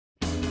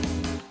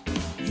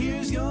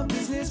Your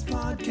Business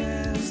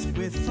Podcast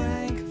with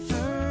Frank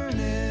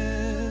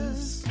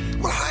Furness.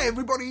 Well, hi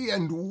everybody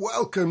and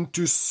welcome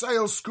to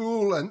Sales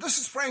School, and this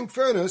is Frank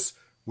Furness,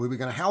 where we're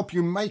going to help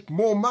you make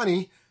more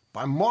money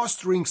by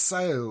mastering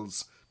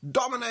sales,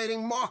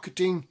 dominating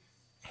marketing,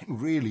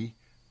 and really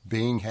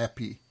being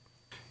happy.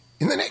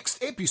 In the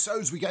next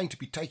episodes, we're going to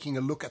be taking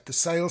a look at the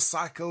sales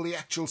cycle, the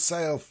actual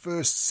sale,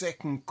 first,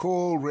 second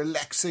call,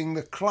 relaxing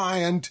the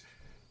client.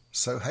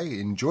 So hey,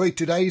 enjoy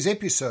today's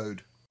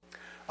episode.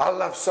 I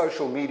love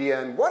social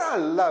media, and what I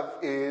love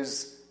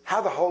is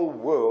how the whole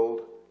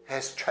world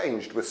has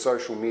changed with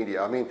social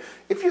media. I mean,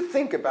 if you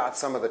think about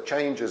some of the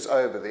changes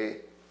over there,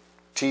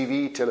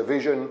 TV,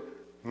 television,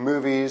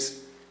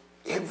 movies,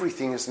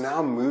 everything has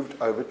now moved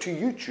over to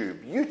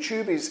YouTube.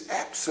 YouTube is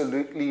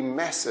absolutely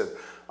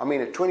massive. I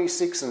mean, a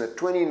 26 and a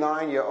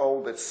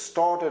 29-year-old that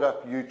started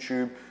up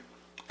YouTube,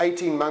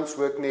 18 months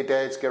working in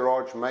their dad's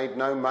garage, made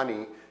no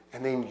money,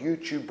 and then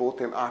YouTube bought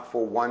them out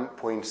for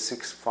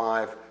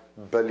 $1.65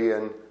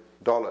 billion.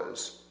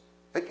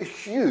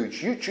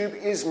 Huge. YouTube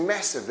is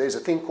massive. There's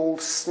a thing called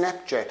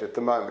Snapchat at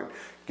the moment.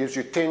 It gives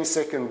you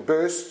 10-second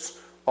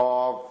bursts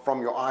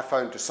from your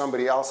iPhone to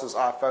somebody else's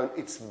iPhone.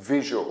 It's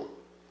visual.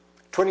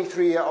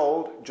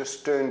 23-year-old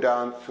just turned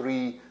down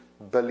 $3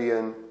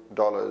 billion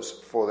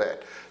for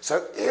that.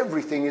 So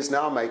everything is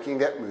now making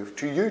that move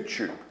to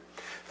YouTube.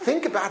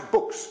 Think about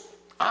books.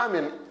 I'm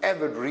an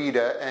avid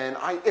reader, and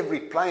every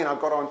plane I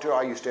got onto,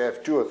 I used to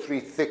have 2 or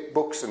 3 thick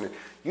books, and it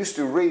used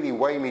to really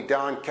weigh me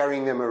down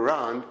carrying them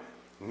around.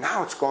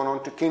 Now it's gone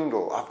on to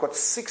Kindle. I've got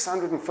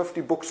 650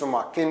 books on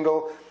my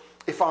Kindle.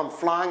 If I'm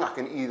flying, I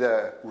can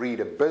either read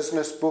a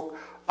business book,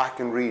 I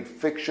can read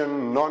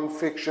fiction,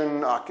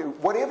 non-fiction,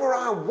 whatever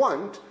I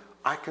want,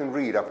 I can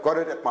read. I've got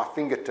it at my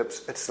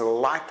fingertips. It's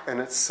light and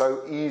it's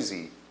so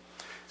easy.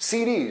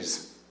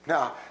 CDs.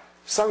 Now,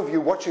 some of you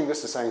watching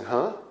this are saying,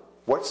 huh?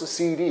 What's a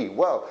CD?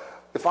 Well,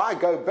 if I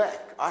go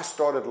back, I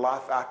started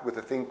life out with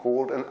a thing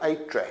called an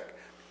 8-track.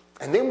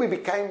 And then we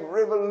became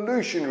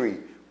revolutionary.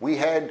 We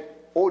had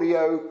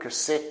audio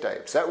cassette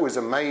tapes. That was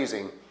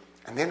amazing.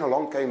 And then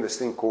along came this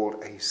thing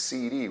called a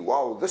CD.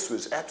 Wow, this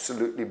was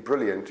absolutely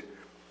brilliant.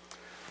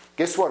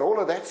 Guess what? All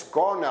of that's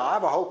gone now. I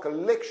have a whole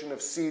collection of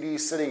CDs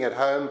sitting at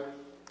home.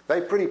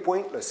 They're pretty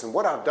pointless. And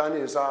what I've done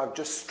is I've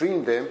just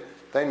streamed them.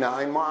 They're now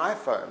in my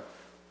iPhone.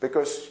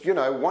 Because,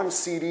 one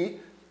CD,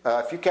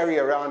 if you carry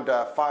around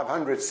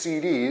 500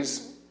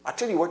 CDs, I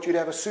tell you what, you'd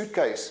have a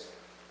suitcase.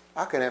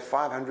 I can have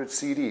 500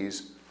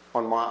 CDs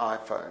on my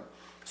iPhone.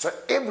 So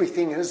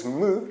everything has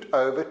moved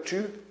over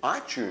to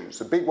iTunes.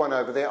 The big one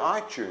over there,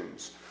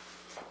 iTunes.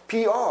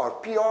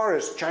 PR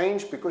has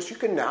changed because you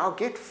can now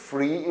get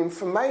free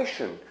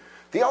information.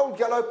 The old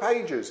Yellow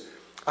Pages.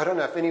 I don't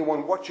know if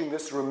anyone watching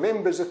this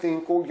remembers a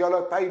thing called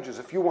Yellow Pages.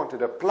 If you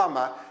wanted a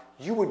plumber,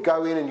 you would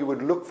go in and you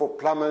would look for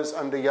plumbers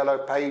under Yellow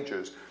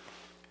Pages.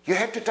 You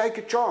had to take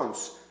a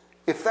chance.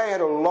 If they had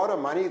a lot of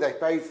money, they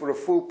paid for a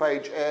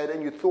full-page ad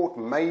and you thought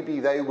maybe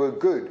they were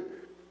good.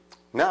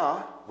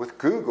 Now, with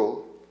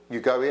Google, you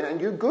go in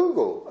and you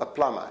Google a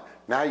plumber.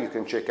 Now you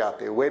can check out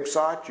their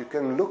website. You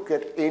can look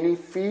at any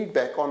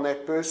feedback on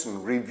that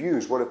person,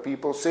 reviews. What have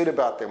people said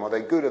about them? Are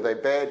they good? Are they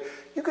bad?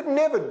 You could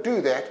never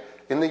do that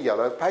in the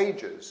Yellow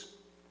Pages.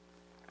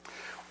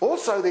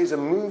 Also, there's a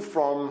move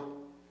from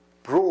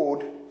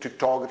broad to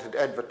targeted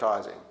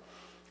advertising.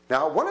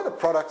 Now, one of the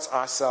products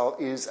I sell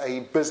is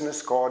a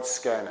business card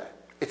scanner.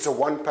 It's a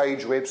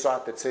one-page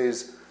website that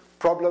says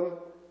problem,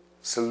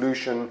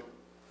 solution,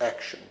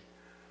 action.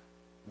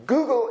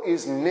 Google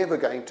is never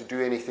going to do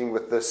anything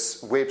with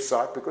this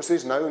website because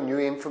there's no new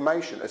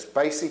information. It's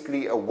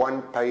basically a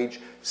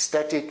one-page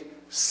static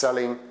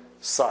selling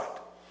site.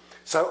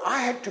 So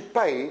I had to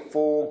pay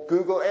for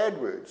Google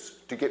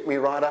AdWords to get me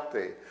right up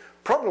there.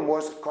 Problem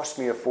was, it cost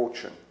me a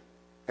fortune.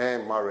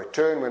 And my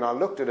return, when I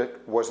looked at it,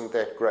 wasn't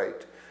that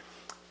great.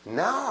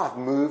 Now I've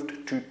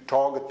moved to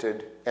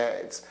targeted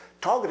ads.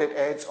 Targeted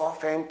ads are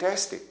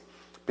fantastic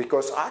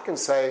because I can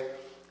say,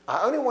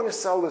 I only want to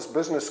sell this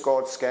business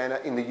card scanner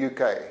in the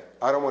UK.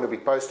 I don't want to be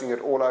posting it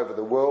all over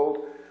the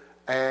world.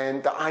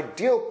 And the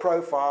ideal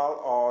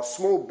profile are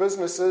small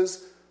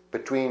businesses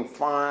between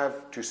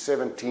 5 to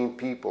 17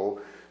 people.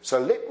 So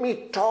let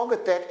me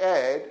target that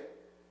ad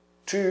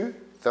to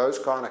those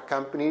kind of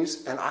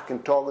companies, and I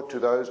can target to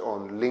those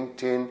on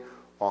LinkedIn,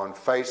 on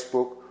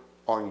Facebook,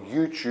 on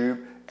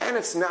YouTube, and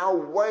it's now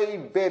way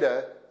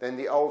better than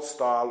the old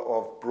style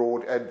of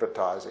broad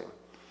advertising.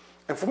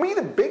 And for me,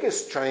 the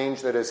biggest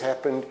change that has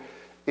happened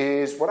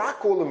is what I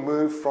call the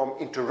move from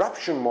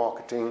interruption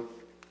marketing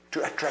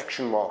to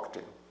attraction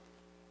marketing.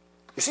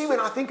 You see, when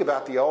I think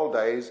about the old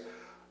days,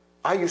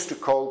 I used to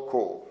cold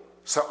call.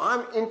 So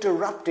I'm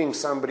interrupting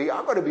somebody.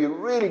 I've got to be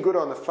really good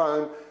on the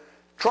phone,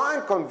 try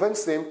and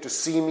convince them to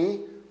see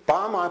me,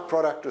 buy my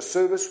product or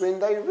service when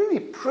they're really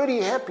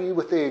pretty happy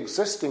with their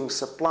existing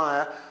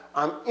supplier.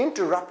 I'm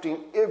interrupting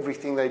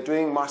everything they're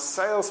doing. My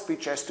sales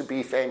pitch has to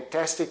be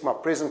fantastic, my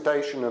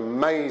presentation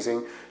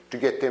amazing to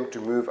get them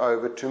to move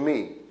over to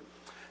me.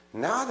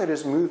 Now that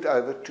has moved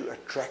over to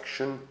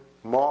attraction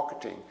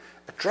marketing.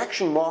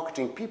 Attraction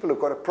marketing, people have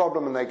got a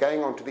problem and they're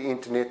going onto the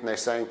internet and they're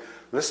saying,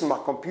 listen, my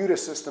computer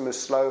system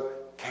is slow.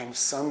 Can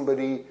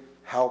somebody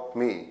help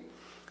me?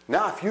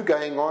 Now, if you're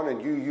going on and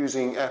you're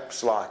using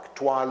apps like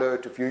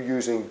Twilert, if you're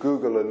using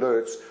Google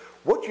Alerts,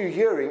 what you're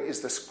hearing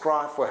is this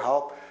cry for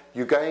help.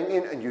 You're going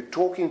in and you're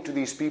talking to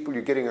these people,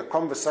 you're getting a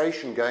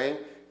conversation going.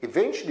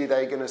 Eventually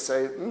they're going to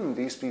say,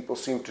 these people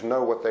seem to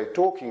know what they're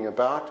talking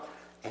about,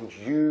 and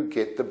you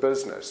get the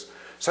business.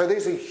 So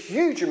there's a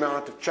huge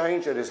amount of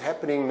change that is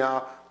happening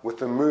now with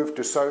the move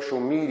to social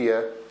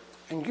media,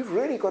 and you've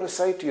really got to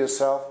say to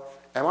yourself,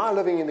 am I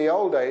living in the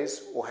old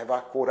days or have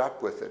I caught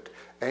up with it?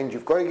 And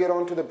you've got to get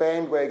onto the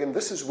bandwagon.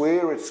 This is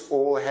where it's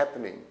all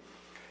happening.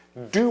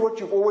 Do what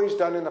you've always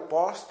done in the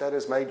past that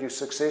has made you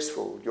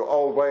successful. Your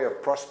old way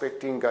of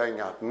prospecting,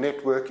 going out,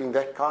 networking,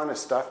 that kind of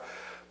stuff.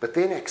 But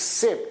then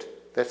accept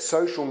that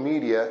social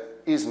media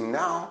is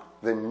now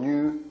the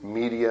new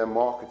media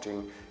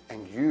marketing,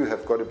 and you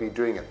have got to be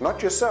doing it.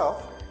 Not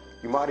yourself.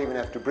 You might even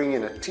have to bring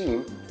in a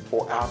team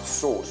or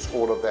outsource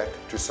all of that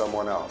to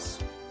someone else.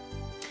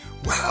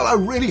 Well, I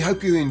really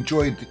hope you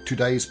enjoyed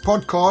today's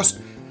podcast.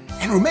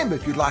 And remember,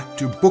 if you'd like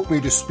to book me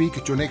to speak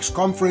at your next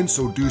conference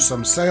or do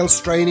some sales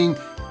training,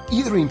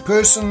 either in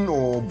person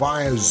or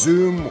via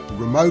Zoom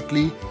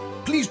remotely,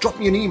 please drop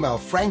me an email,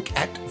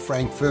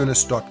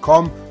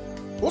 frank@frankfurness.com.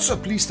 Also,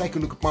 please take a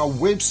look at my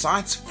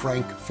website,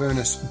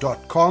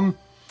 frankfurness.com,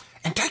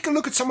 and take a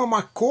look at some of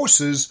my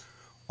courses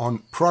on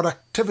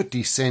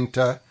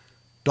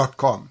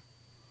productivitycenter.com.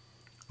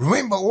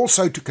 Remember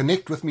also to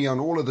connect with me on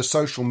all of the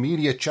social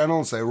media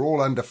channels. They're all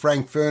under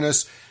Frank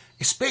Furness,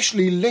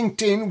 especially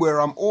LinkedIn,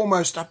 where I'm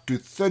almost up to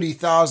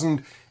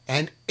 30,000.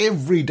 And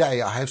every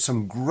day I have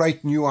some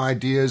great new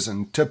ideas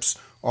and tips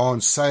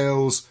on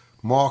sales,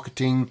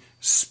 marketing,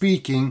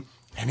 speaking,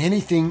 and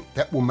anything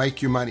that will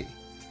make you money.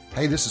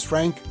 Hey, this is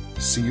Frank.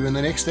 See you in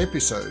the next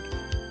episode.